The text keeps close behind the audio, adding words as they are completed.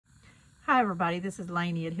Hi everybody, this is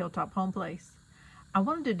Lainey at Hilltop Home Place. I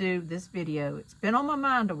wanted to do this video. It's been on my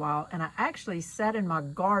mind a while, and I actually sat in my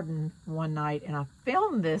garden one night and I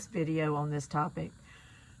filmed this video on this topic,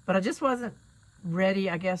 but I just wasn't ready,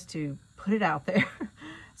 I guess, to put it out there.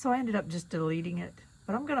 So I ended up just deleting it,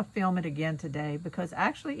 but I'm going to film it again today because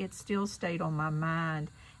actually it still stayed on my mind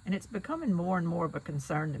and it's becoming more and more of a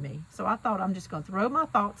concern to me. So I thought I'm just going to throw my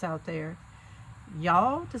thoughts out there.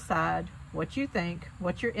 Y'all decide what you think,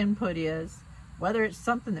 what your input is, whether it's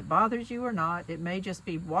something that bothers you or not. It may just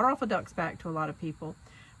be water off a duck's back to a lot of people.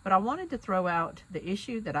 But I wanted to throw out the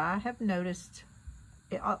issue that I have noticed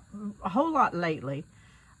a whole lot lately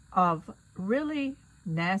of really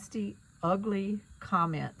nasty, ugly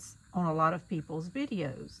comments on a lot of people's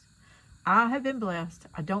videos. I have been blessed.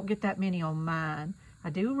 I don't get that many on mine. I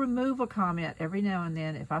do remove a comment every now and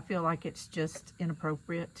then if I feel like it's just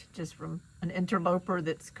inappropriate, just from an interloper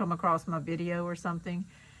that's come across my video or something,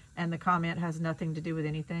 and the comment has nothing to do with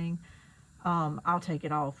anything. I'll take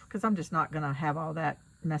it off because I'm just not going to have all that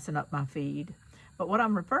messing up my feed. But what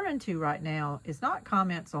I'm referring to right now is not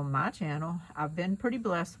comments on my channel. I've been pretty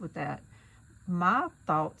blessed with that. My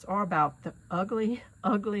thoughts are about the ugly,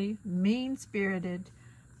 ugly, mean-spirited,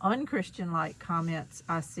 unchristian-like comments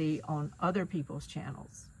I see on other people's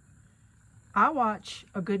channels. I watch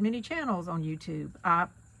a good many channels on YouTube. I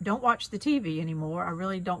don't watch the TV anymore. I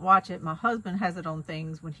really don't watch it. My husband has it on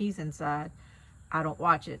things when he's inside. I don't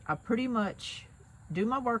watch it. I pretty much do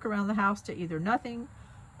my work around the house to either nothing,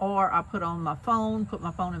 or I put on my phone, put my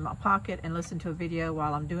phone in my pocket and listen to a video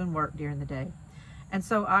while I'm doing work during the day. And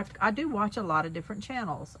so I do watch a lot of different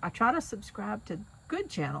channels. I try to subscribe to good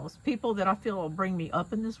channels, people that I feel will bring me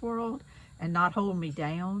up in this world and not hold me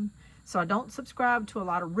down. So I don't subscribe to a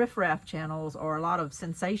lot of riffraff channels or a lot of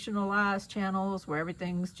sensationalized channels where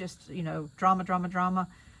everything's just, you know, drama, drama, drama.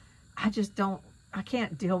 I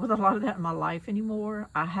can't deal with a lot of that in my life anymore.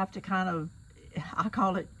 I have to kind of, I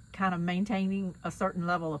call it kind of maintaining a certain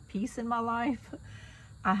level of peace in my life.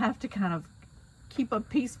 I have to kind of keep a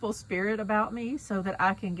peaceful spirit about me so that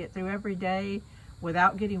I can get through every day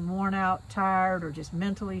without getting worn out, tired, or just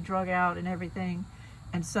mentally drug out and everything.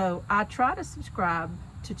 And so I try to subscribe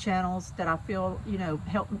to channels that I feel, you know,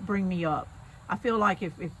 help bring me up. I feel like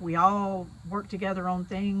if we all work together on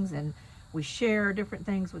things and we share different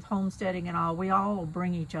things with homesteading and all, we all will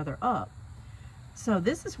bring each other up. So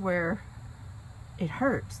this is where it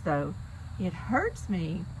hurts, though. It hurts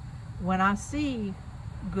me when I see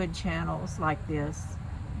good channels like this,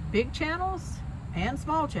 big channels and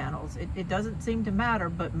small channels. It doesn't seem to matter,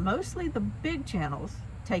 but mostly the big channels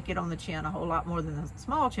take it on the chin a whole lot more than the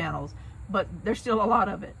small channels, but there's still a lot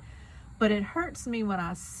of it. But it hurts me when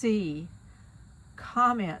I see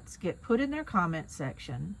comments get put in their comment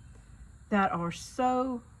section that are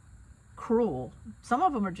so cruel. Some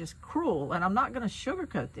of them are just cruel, and I'm not going to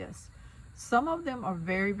sugarcoat this. Some of them are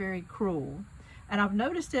very, very cruel, and I've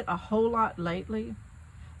noticed it a whole lot lately.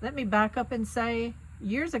 Let me back up and say,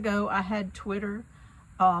 years ago I had Twitter.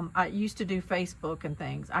 I used to do Facebook and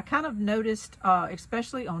things. I kind of noticed,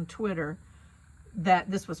 especially on Twitter,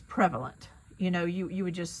 that this was prevalent. You know, you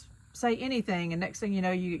would just say anything, and next thing you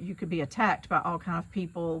know, you could be attacked by all kind of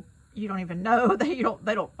people you don't even know. They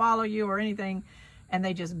don't follow you or anything, and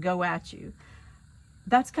they just go at you.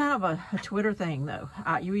 That's kind of a Twitter thing, though.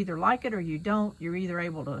 You either like it or you don't. You're either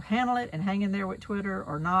able to handle it and hang in there with Twitter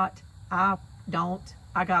or not. I don't.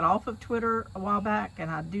 I got off of Twitter a while back,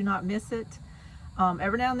 and I do not miss it.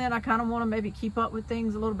 Every now and then I kind of want to maybe keep up with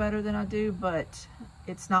things a little better than I do, but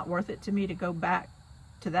it's not worth it to me to go back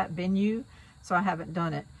to that venue, so I haven't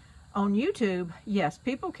done it. On YouTube, yes,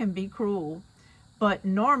 people can be cruel, but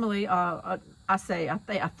normally I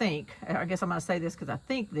think, I guess I'm going to say this because I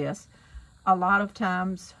think this, a lot of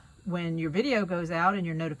times when your video goes out and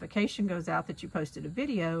your notification goes out that you posted a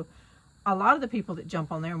video, a lot of the people that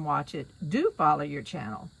jump on there and watch it do follow your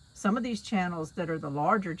channel. Some of these channels that are the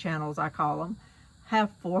larger channels, I call them, have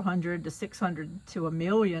 400 to 600 to 1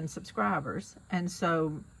 million subscribers. And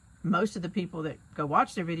so most of the people that go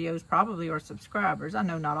watch their videos probably are subscribers. I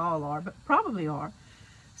know not all are, but probably are.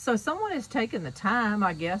 So someone has taken the time,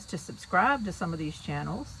 I guess, to subscribe to some of these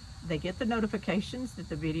channels. They get the notifications that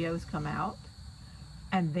the videos come out.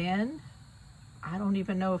 And then I don't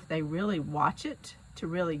even know if they really watch it to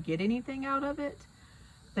really get anything out of it.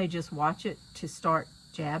 They just watch it to start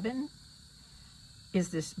jabbing. Is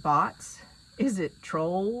this bots? Is it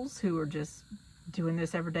trolls who are just doing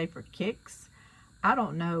this every day for kicks? I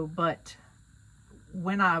don't know, but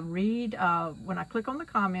when I read, when I click on the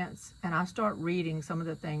comments and I start reading some of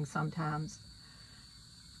the things sometimes,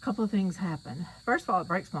 a couple of things happen. First of all, it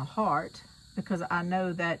breaks my heart because I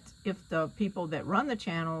know that if the people that run the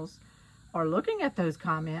channels or looking at those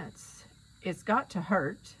comments, it's got to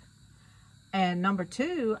hurt. And number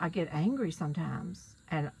two, I get angry sometimes.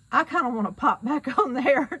 And I kind of want to pop back on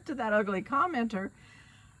there to that ugly commenter.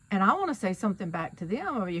 And I want to say something back to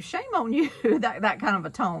them. I mean, shame on you, that kind of a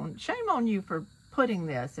tone. Shame on you for putting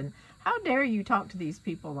this. And how dare you talk to these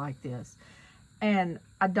people like this? And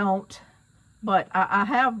I don't, but I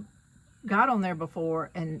have got on there before,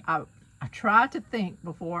 and I try to think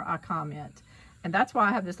before I comment. And that's why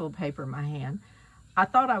I have this little paper in my hand. I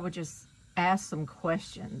thought I would just ask some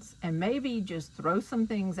questions and maybe just throw some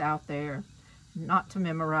things out there, not to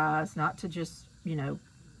memorize, not to just, you know,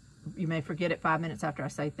 you may forget it 5 minutes after I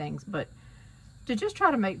say things, but to just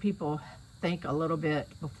try to make people think a little bit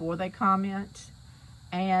before they comment.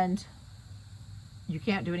 And you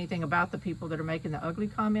can't do anything about the people that are making the ugly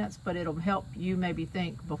comments, but it'll help you maybe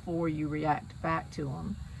think before you react back to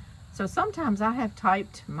them. So sometimes I have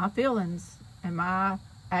typed my feelings and my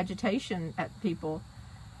agitation at people,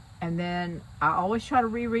 and then I always try to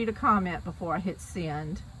reread a comment before I hit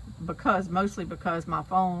send, mostly because my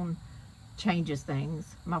phone changes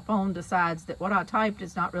things. My phone decides that what I typed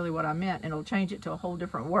is not really what I meant, and it'll change it to a whole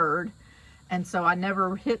different word. And so I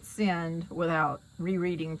never hit send without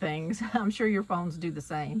rereading things. I'm sure your phones do the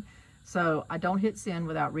same. So I don't hit send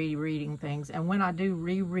without rereading things. And when I do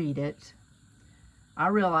reread it, I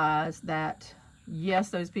realize that, yes,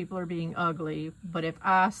 those people are being ugly, but if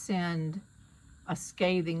I send a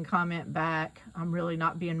scathing comment back, I'm really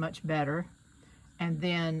not being much better. And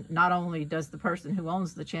then not only does the person who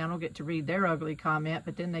owns the channel get to read their ugly comment,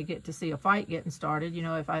 but then they get to see a fight getting started, you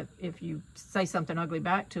know, if you say something ugly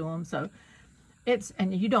back to them. So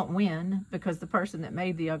and you don't win, because the person that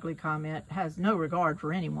made the ugly comment has no regard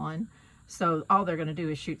for anyone. So all they're going to do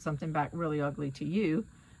is shoot something back really ugly to you.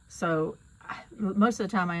 So most of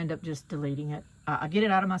the time I end up just deleting it. I get it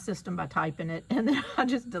out of my system by typing it, and then I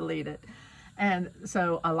just delete it. And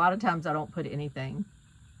so a lot of times I don't put anything.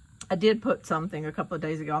 I did put something a couple of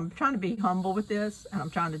days ago. I'm trying to be humble with this, and I'm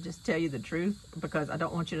trying to just tell you the truth, because I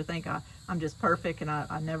don't want you to think I'm just perfect and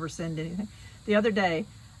I never send anything. The other day,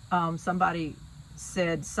 somebody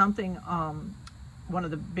said something, one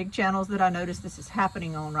of the big channels that I noticed this is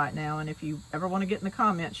happening on right now, and if you ever want to get in the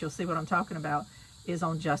comments, you'll see what I'm talking about, is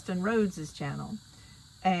on Justin Rhodes's channel.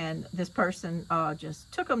 And this person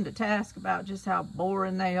just took them to task about just how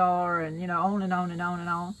boring they are, and, you know, on and on and on and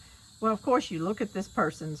on. Well, of course, you look at this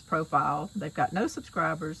person's profile. They've got no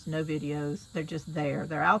subscribers, no videos. They're just there.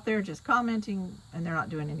 They're out there just commenting, and they're not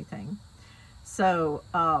doing anything. So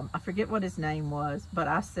I forget what his name was, but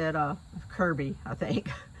I said, Kirby, I think.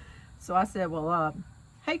 So I said, well,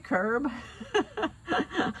 hey, Curb.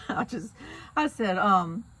 I said,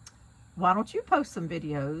 why don't you post some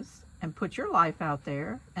videos and put your life out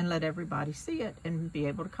there and let everybody see it and be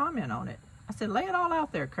able to comment on it? I said, lay it all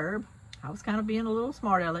out there, Curb. I was kind of being a little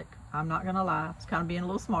smart aleck. I'm not going to lie. I was kind of being a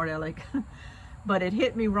little smart aleck. But it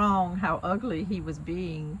hit me wrong how ugly he was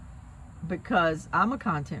being, because I'm a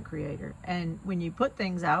content creator. And when you put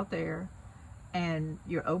things out there and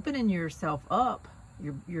you're opening yourself up,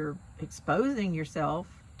 you're exposing yourself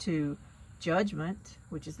to judgment,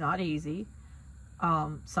 which is not easy.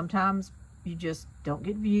 Sometimes you just don't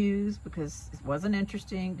get views because it wasn't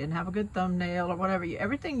interesting, didn't have a good thumbnail or whatever.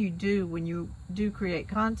 Everything you do when you do create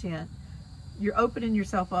content, you're opening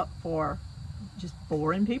yourself up for just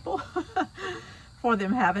boring people, for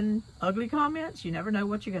them having ugly comments. You never know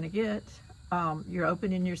what you're going to get. You're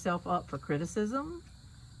opening yourself up for criticism.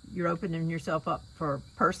 You're opening yourself up for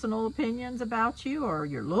personal opinions about you or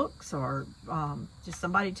your looks, or just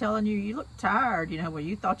somebody telling you, you look tired. You know, well,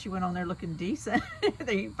 you thought you went on there looking decent.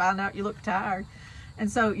 Then you find out you look tired.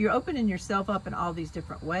 And so you're opening yourself up in all these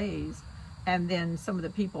different ways. And then some of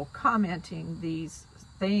the people commenting these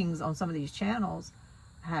things on some of these channels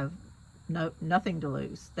have nothing to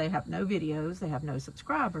lose. They have no videos. They have no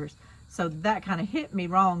subscribers. So that kind of hit me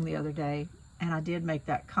wrong the other day. And I did make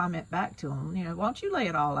that comment back to them, you know, why don't you lay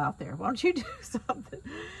it all out there? Why don't you do something?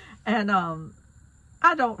 And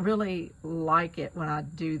I don't really like it when I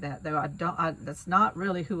do that, though. That's not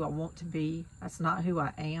really who I want to be. That's not who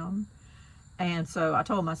I am. And so I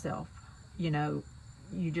told myself, you know,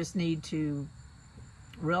 you just need to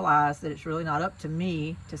realize that it's really not up to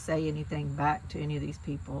me to say anything back to any of these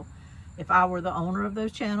people. If I were the owner of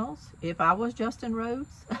those channels, if I was Justin Rhodes,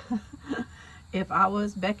 if I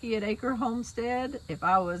was Becky at Acre Homestead, if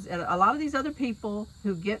I was a lot of these other people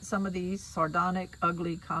who get some of these sardonic,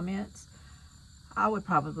 ugly comments, I would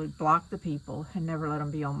probably block the people and never let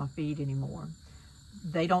them be on my feed anymore.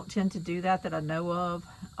 They don't tend to do that I know of.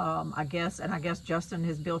 I guess Justin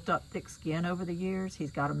has built up thick skin over the years.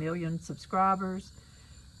 He's got 1 million subscribers.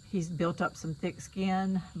 He's built up some thick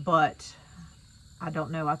skin, but I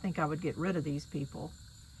don't know. I think I would get rid of these people.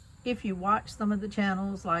 If you watch some of the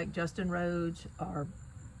channels like Justin Rhodes or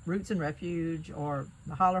Roots and Refuge or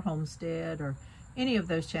the Holler Homestead or any of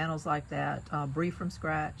those channels like that, Breathe from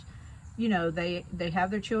Scratch, you know, they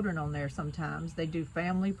have their children on there sometimes. They do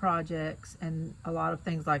family projects and a lot of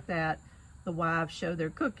things like that. The wives show their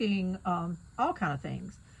cooking, all kind of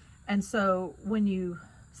things. And so when you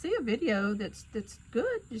see a video that's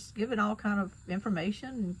good, just giving all kind of information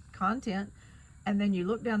and content, and then you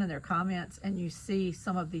look down in their comments and you see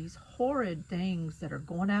some of these horrid things that are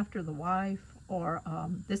going after the wife, or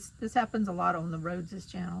this happens a lot on the Rhodes'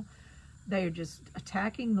 channel. They are just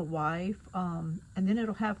attacking the wife, and then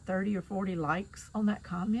it'll have 30 or 40 likes on that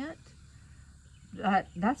comment.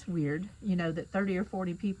 That's weird, you know, that 30 or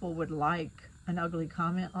 40 people would like an ugly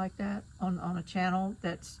comment like that on a channel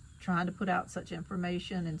that's trying to put out such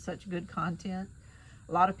information and such good content.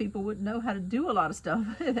 A lot of people wouldn't know how to do a lot of stuff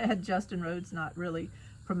had Justin Rhodes not really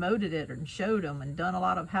promoted it and showed them and done a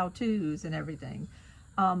lot of how-tos and everything.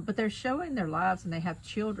 But they're showing their lives and they have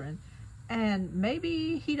children. And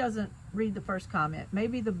maybe he doesn't read the first comment.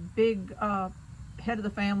 Maybe the big head of the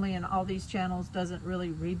family and all these channels doesn't really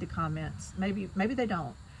read the comments. Maybe they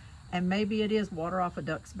don't. And maybe it is water off a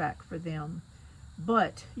duck's back for them.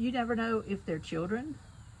 But you never know if their children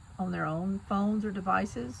on their own phones or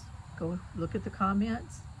devices go look at the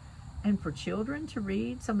comments. And for children to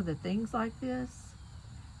read some of the things like this,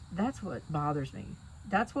 that's what bothers me.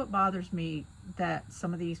 That's what bothers me, that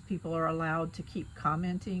some of these people are allowed to keep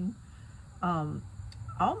commenting.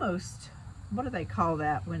 Almost, what do they call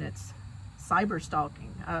that when it's cyber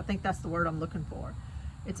stalking? I think that's the word I'm looking for.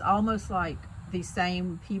 It's almost like these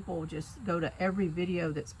same people just go to every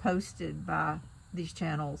video that's posted by these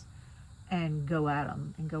channels and go at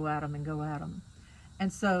them and go at them and go at them.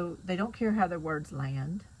 And so they don't care how their words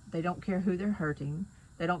land. They don't care who they're hurting.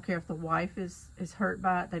 They don't care if the wife is hurt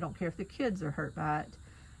by it. They don't care if the kids are hurt by it.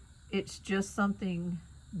 It's just something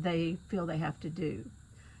they feel they have to do.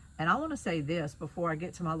 And I want to say this before I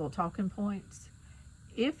get to my little talking points.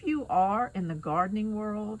 If you are in the gardening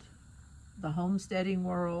world, the homesteading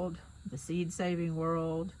world, the seed saving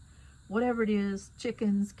world, whatever it is,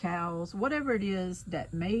 chickens, cows, whatever it is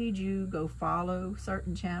that made you go follow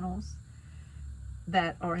certain channels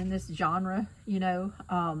that are in this genre, you know,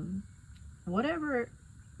 whatever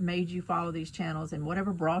made you follow these channels and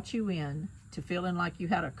whatever brought you in to feeling like you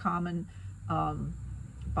had a common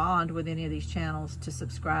bond with any of these channels to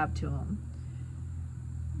subscribe to them,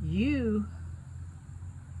 you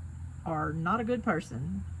are not a good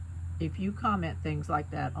person if you comment things like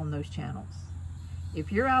that on those channels.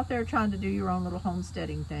 If you're out there trying to do your own little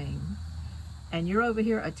homesteading thing and you're over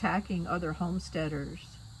here attacking other homesteaders,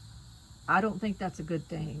 I don't think that's a good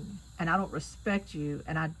thing, and I don't respect you,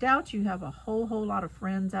 and I doubt you have a whole lot of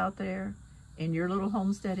friends out there in your little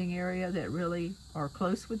homesteading area that really are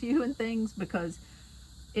close with you and things, because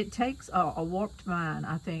it takes a warped mind,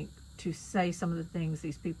 I think, to say some of the things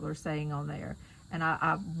these people are saying on there. And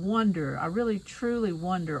I wonder, I really truly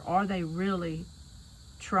wonder, are they really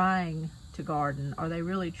trying to garden? Are they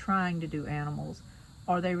really trying to do animals?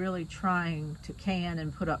 Are they really trying to can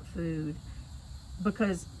and put up food?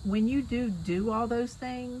 Because when you do all those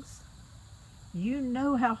things, you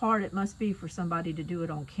know how hard it must be for somebody to do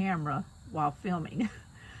it on camera while filming.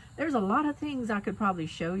 There's a lot of things I could probably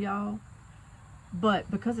show y'all,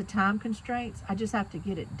 but because of time constraints, I just have to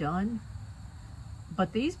get it done.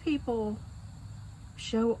 But these people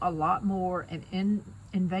show a lot more and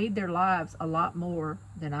invade their lives a lot more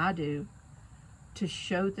than I do to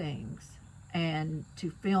show things and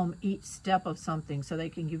to film each step of something so they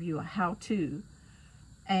can give you a how-to.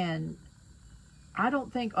 And I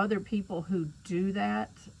don't think other people who do that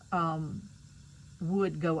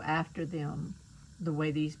would go after them the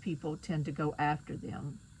way these people tend to go after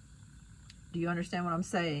them. Do you understand what I'm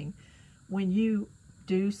saying? When you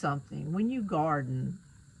do something, when you garden,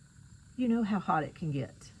 you know how hot it can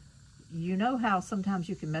get. You know how sometimes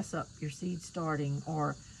you can mess up your seed starting,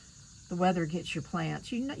 or the weather gets your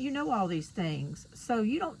plants. You know all these things. So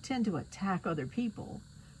you don't tend to attack other people,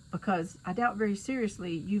 because I doubt very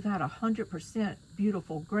seriously you've had 100%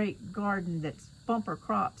 beautiful, great garden that's bumper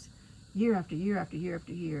crops year after year after year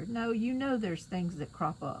after year. No, you know there's things that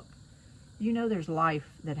crop up. You know there's life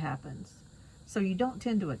that happens. So you don't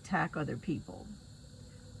tend to attack other people.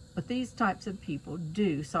 But these types of people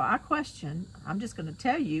do. So I question, I'm just going to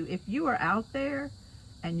tell you, if you are out there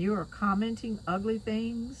and you are commenting ugly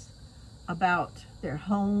things about their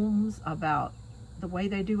homes, about the way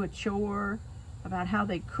they do a chore, about how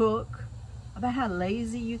they cook, about how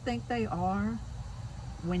lazy you think they are,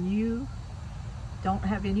 when you don't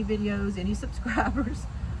have any videos, any subscribers,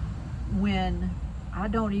 when I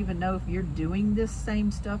don't even know if you're doing this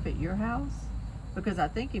same stuff at your house, because I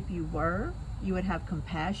think if you were, you would have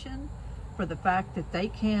compassion for the fact that they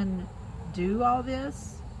can do all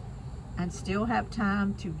this and still have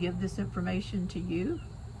time to give this information to you.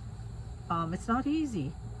 It's not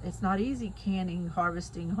easy. It's not easy canning,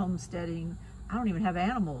 harvesting, homesteading. I don't even have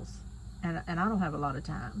animals, and I don't have a lot of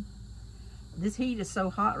time. This heat is so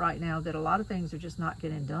hot right now that a lot of things are just not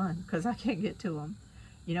getting done because I can't get to them.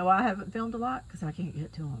 You know why I haven't filmed a lot? Because I can't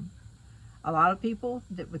get to them. A lot of people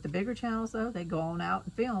that with the bigger channels, though, they go on out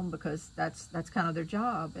and film because that's kind of their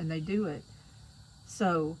job, and they do it.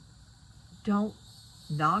 So don't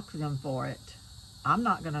knock them for it. I'm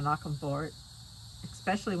not going to knock them for it,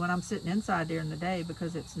 especially when I'm sitting inside during the day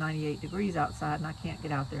because it's 98 degrees outside and I can't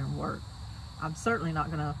get out there and work. I'm certainly not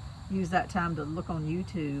going to use that time to look on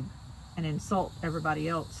YouTube and insult everybody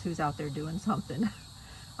else who's out there doing something.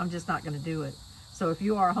 I'm just not going to do it. So if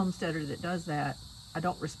you are a homesteader that does that, I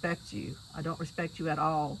don't respect you. I don't respect you at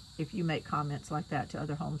all if you make comments like that to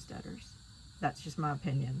other homesteaders. That's just my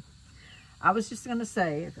opinion. I was just going to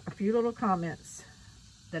say a few little comments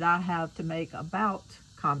that I have to make about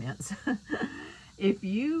comments. If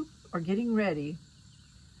you are getting ready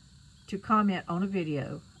to comment on a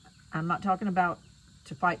video, I'm not talking about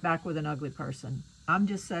to fight back with an ugly person. I'm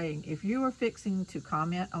just saying, if you are fixing to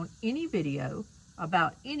comment on any video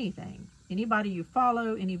about anything, anybody you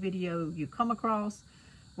follow, any video you come across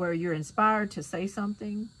where you're inspired to say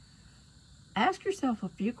something, ask yourself a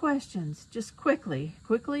few questions, just quickly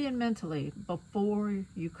and mentally, before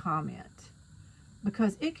you comment.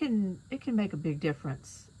 Because it can make a big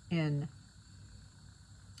difference in,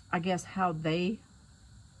 I guess, how they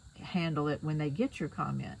handle it when they get your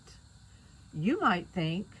comment. You might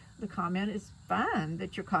think the comment is fine,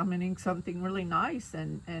 that you're commenting something really nice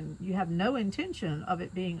and you have no intention of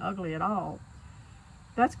it being ugly at all.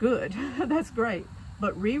 That's good. That's great.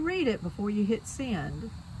 But reread it before you hit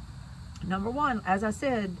send. Number one, as I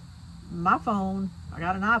said, my phone, I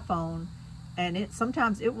got an iPhone, and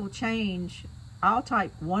sometimes it will change. I'll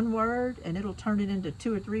type one word and it'll turn it into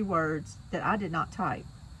 2 or 3 words that I did not type.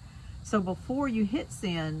 So before you hit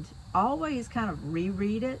send, always kind of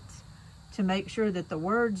reread it to make sure that the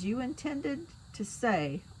words you intended to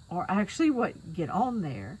say are actually what get on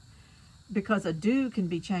there. Because a do can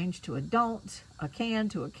be changed to a don't, a can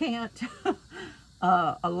to a can't,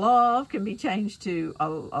 a love can be changed to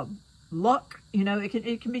a luck. You know,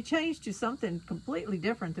 it can be changed to something completely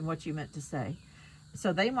different than what you meant to say.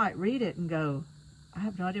 So they might read it and go, I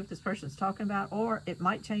have no idea what this person's talking about. Or it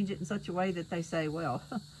might change it in such a way that they say, well,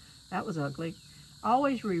 that was ugly.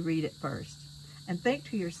 Always reread it first and think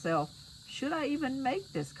to yourself, should I even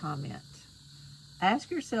make this comment?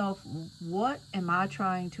 Ask yourself, what am I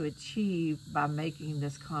trying to achieve by making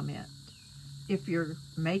this comment? If you're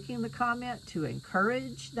making the comment to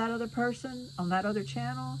encourage that other person on that other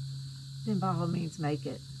channel, then by all means make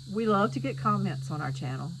it. We love to get comments on our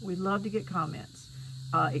channel. We love to get comments.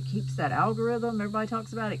 It keeps that algorithm everybody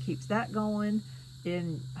talks about. It keeps that going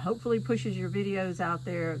and hopefully pushes your videos out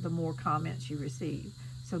there the more comments you receive.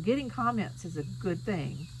 So getting comments is a good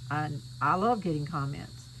thing. And I love getting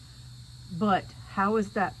comments. But how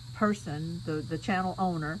is that person, the channel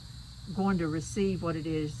owner, going to receive what it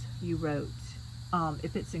is you wrote?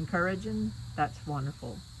 If it's encouraging, that's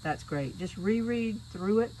wonderful. That's great. Just reread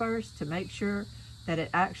through it first to make sure that it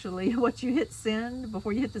actually, what you hit send,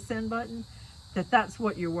 before you hit the send button, that's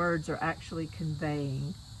what your words are actually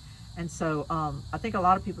conveying. And so I think a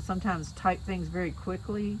lot of people sometimes type things very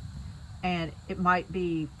quickly, and it might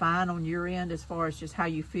be fine on your end as far as just how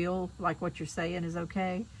you feel like what you're saying is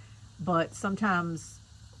okay. But sometimes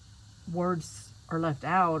words are left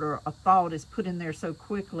out, or a thought is put in there so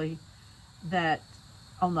quickly that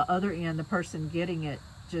on the other end, the person getting it,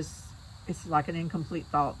 just, it's like an incomplete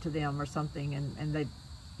thought to them or something. And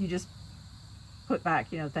you just put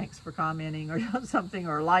back, you know, thanks for commenting or something,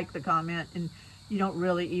 or like the comment, and you don't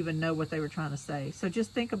really even know what they were trying to say. So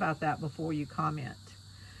just think about that before you comment.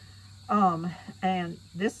 And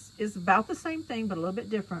this is about the same thing, but a little bit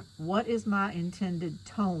different. What is my intended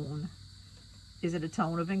tone? Is it a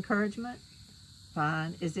tone of encouragement?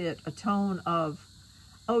 Fine. Is it a tone of,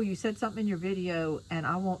 oh, you said something in your video and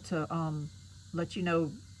I want to let you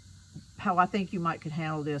know how I think you could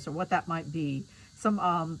handle this, or what that might be.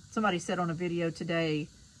 Somebody said on a video today,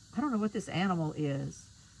 I don't know what this animal is.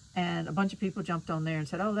 And a bunch of people jumped on there and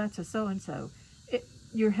said, oh, that's a so-and-so.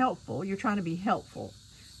 You're helpful. You're trying to be helpful.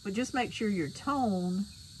 But just make sure your tone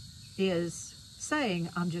is saying,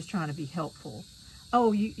 I'm just trying to be helpful.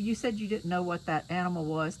 Oh, you said you didn't know what that animal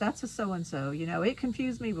was. That's a so-and-so. You know, it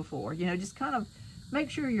confused me before. You know, just kind of make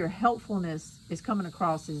sure your helpfulness is coming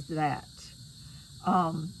across as that.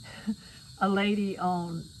 A lady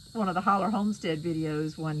on one of the Holler Homestead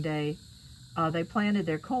videos one day, they planted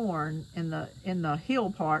their corn in the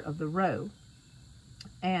hill part of the row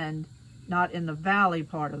and not in the valley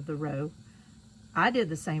part of the row. I did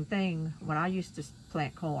the same thing when I used to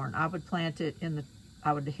plant corn. I would plant it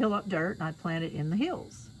I would hill up dirt and I'd plant it in the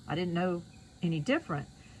hills. I didn't know any different.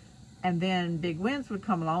 And then big winds would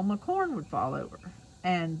come along, my corn would fall over.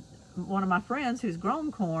 And one of my friends who's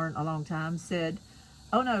grown corn a long time said,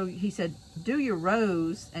 oh no, he said, do your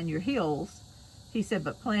rows and your hills. He said,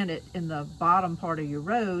 but plant it in the bottom part of your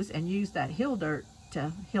rows and use that hill dirt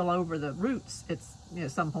to hill over the roots. It's,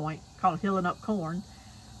 some point called hilling up corn.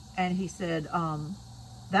 And he said,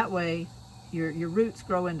 that way your roots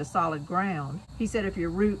grow into solid ground. He said, if your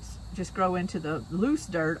roots just grow into the loose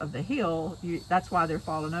dirt of the hill, that's why they're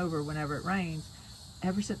falling over whenever it rains.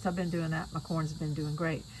 Ever since I've been doing that, my corn's been doing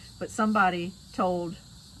great. But somebody told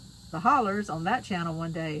the Hollers on that channel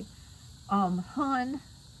one day, hun,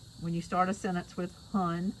 when you start a sentence with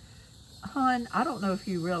hun, I don't know if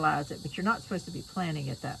you realize it, but you're not supposed to be planting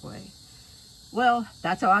it that way. Well,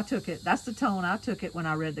 that's how I took it. That's the tone I took it when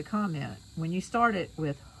I read the comment. When you start it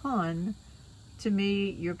with hun, to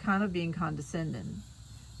me, you're kind of being condescending.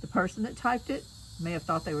 The person that typed it may have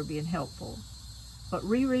thought they were being helpful, but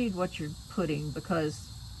reread what you're putting, because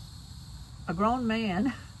a grown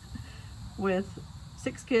man with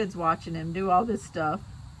 6 kids watching him do all this stuff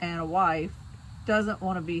and a wife doesn't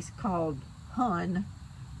want to be called hun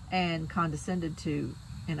and condescended to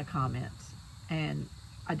in a comment. And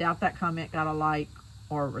I doubt that comment got a like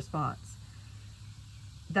or a response.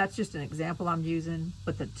 That's just an example I'm using,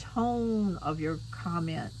 but the tone of your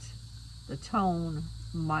comment, the tone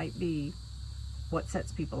might be what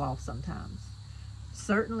sets people off sometimes.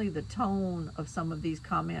 Certainly the tone of some of these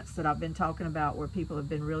comments that I've been talking about where people have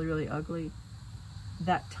been really, really ugly,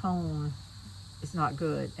 that tone is not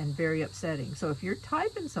good and very upsetting. So if you're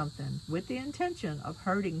typing something with the intention of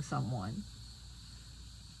hurting someone,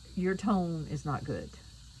 your tone is not good.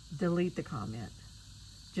 Delete the comment.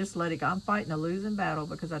 Just let it go. I'm fighting a losing battle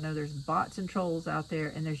because I know there's bots and trolls out there,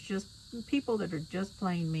 and there's just people that are just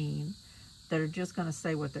plain mean, that are just going to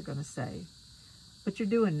say what they're going to say. But you're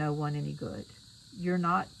doing no one any good. You're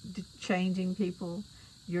not changing people.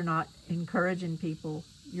 You're not encouraging people.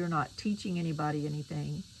 You're not teaching anybody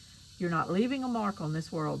anything. You're not leaving a mark on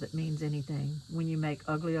this world that means anything when you make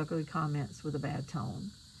ugly, ugly comments with a bad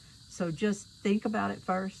tone. So just think about it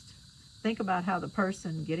first. Think about how the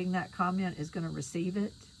person getting that comment is going to receive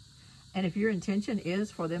it. And if your intention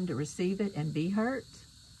is for them to receive it and be hurt,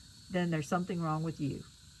 then there's something wrong with you.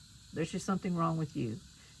 There's just something wrong with you.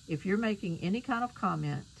 If you're making any kind of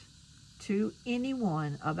comment to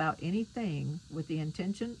anyone about anything with the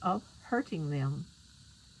intention of hurting them,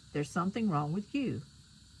 there's something wrong with you.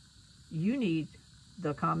 You need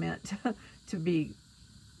the comment to be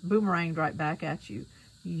boomeranged right back at you.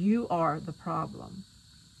 You are the problem.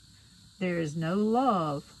 There is no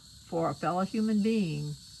love for a fellow human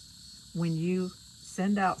being when you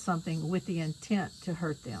send out something with the intent to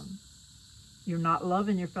hurt them. You're not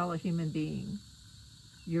loving your fellow human being.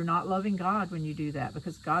 You're not loving God when you do that,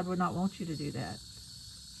 because God would not want you to do that.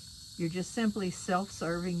 You're just simply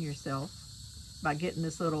self-serving yourself by getting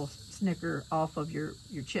this little snicker off of your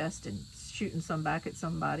chest and shooting some back at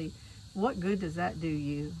somebody. What good does that do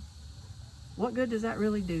you? What good does that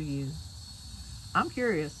really do you? I'm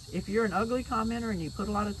curious, if you're an ugly commenter and you put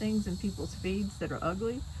a lot of things in people's feeds that are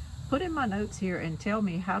ugly, put in my notes here and tell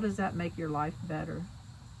me, how does that make your life better?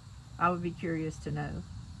 I would be curious to know.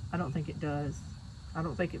 I don't think it does. I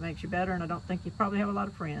don't think it makes you better, and I don't think you probably have a lot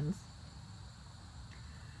of friends.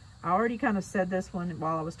 I already kind of said this one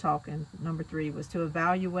while I was talking. Number 3 was to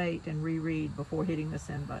evaluate and reread before hitting the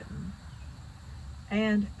send button.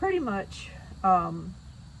 And pretty much,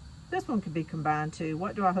 this one could be combined to,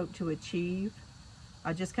 what do I hope to achieve?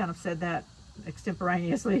 I just kind of said that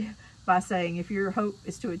extemporaneously by saying, if your hope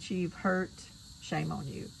is to achieve hurt, shame on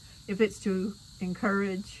you. If it's to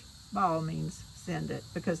encourage, by all means, send it,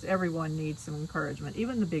 because everyone needs some encouragement.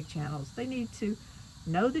 Even the big channels, they need to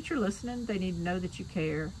know that you're listening. They need to know that you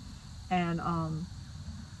care. And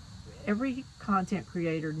every content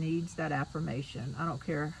creator needs that affirmation. I don't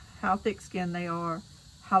care how thick-skinned they are,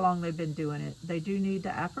 how long they've been doing it. They do need the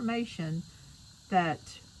affirmation that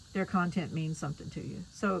their content means something to you.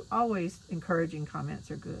 So always encouraging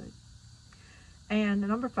comments are good. And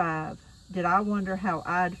number 5, did I wonder how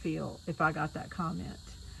I'd feel if I got that comment?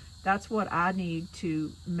 That's what I need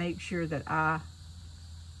to make sure that I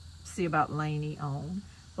see about Lainey on.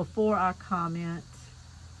 Before I comment,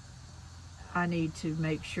 I need to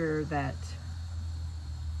make sure that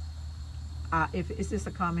if it's just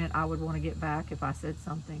a comment I would want to get back if I said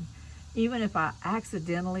something. Even if I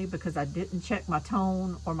accidentally, because I didn't check my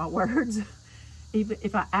tone or my words, even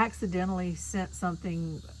if I accidentally sent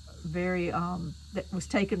something very, that was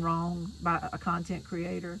taken wrong by a content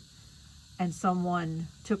creator, and someone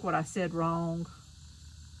took what I said wrong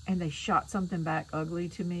and they shot something back ugly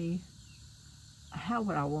to me, how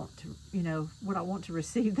would I want to, would I want to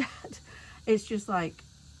receive that? It's just like,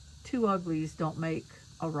 two uglies don't make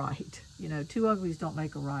a right. Two uglies don't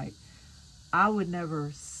make a right. I would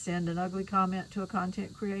never send an ugly comment to a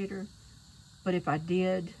content creator, but if I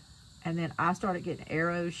did, and then I started getting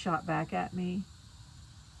arrows shot back at me,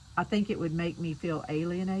 I think it would make me feel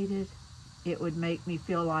alienated. It would make me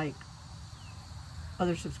feel like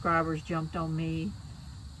other subscribers jumped on me.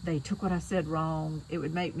 They took what I said wrong. It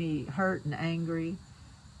would make me hurt and angry.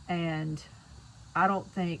 And I don't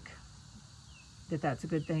think that that's a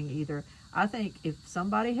good thing either. I think if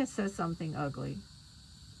somebody has said something ugly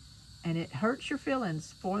and it hurts your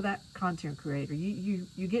feelings for that content creator,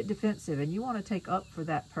 you get defensive and you want to take up for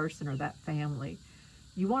that person or that family.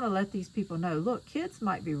 You want to let these people know, look, kids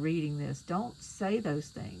might be reading this. Don't say those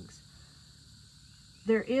things.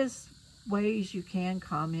 There is ways you can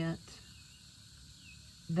comment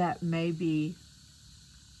that may be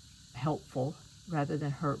helpful rather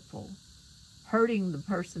than hurtful. Hurting the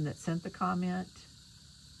person that sent the comment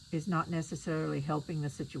is not necessarily helping the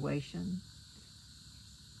situation.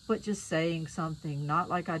 But just saying something, not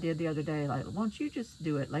like I did the other day, like, why don't you just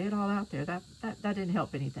do it, lay it all out there, that didn't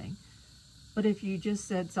help anything. But if you just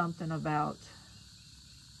said something about,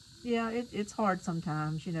 yeah, it's hard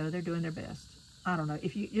sometimes, they're doing their best. I don't know.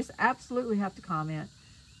 If you just absolutely have to comment,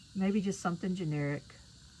 maybe just something generic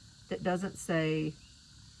that doesn't say,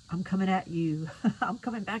 I'm coming at you, I'm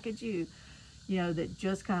coming back at you, that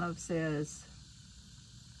just kind of says,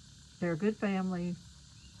 they're a good family,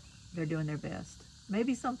 they're doing their best.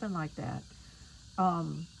 Maybe something like that.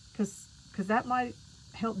 Because that might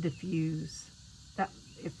help diffuse that.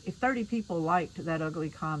 If 30 people liked that ugly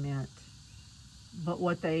comment, but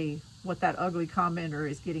what that ugly commenter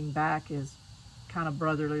is getting back is kind of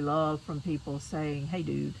brotherly love from people saying, hey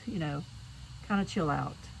dude, kind of chill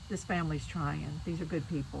out. This family's trying. These are good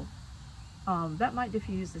people. That might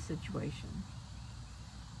diffuse the situation.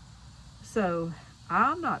 So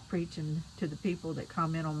I'm not preaching to the people that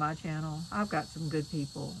comment on my channel. I've got some good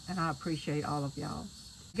people and I appreciate all of y'all.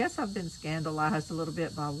 I guess I've been scandalized a little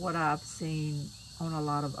bit by what I've seen on a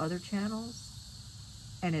lot of other channels,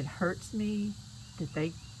 and it hurts me that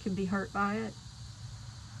they can be hurt by it.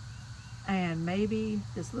 And maybe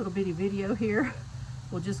this little bitty video here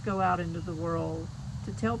will just go out into the world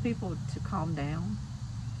to tell people to calm down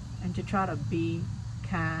and to try to be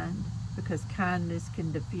kind, because kindness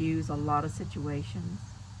can diffuse a lot of situations,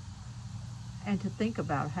 and to think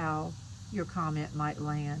about how your comment might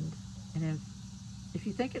land. And if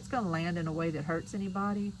you think it's going to land in a way that hurts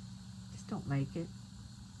anybody, just don't make it.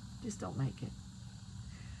 Just don't make it.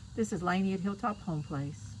 This is Lainey at Hilltop Home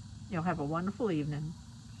Place. Y'all have a wonderful evening.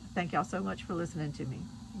 Thank y'all so much for listening to me.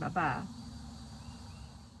 Bye-bye.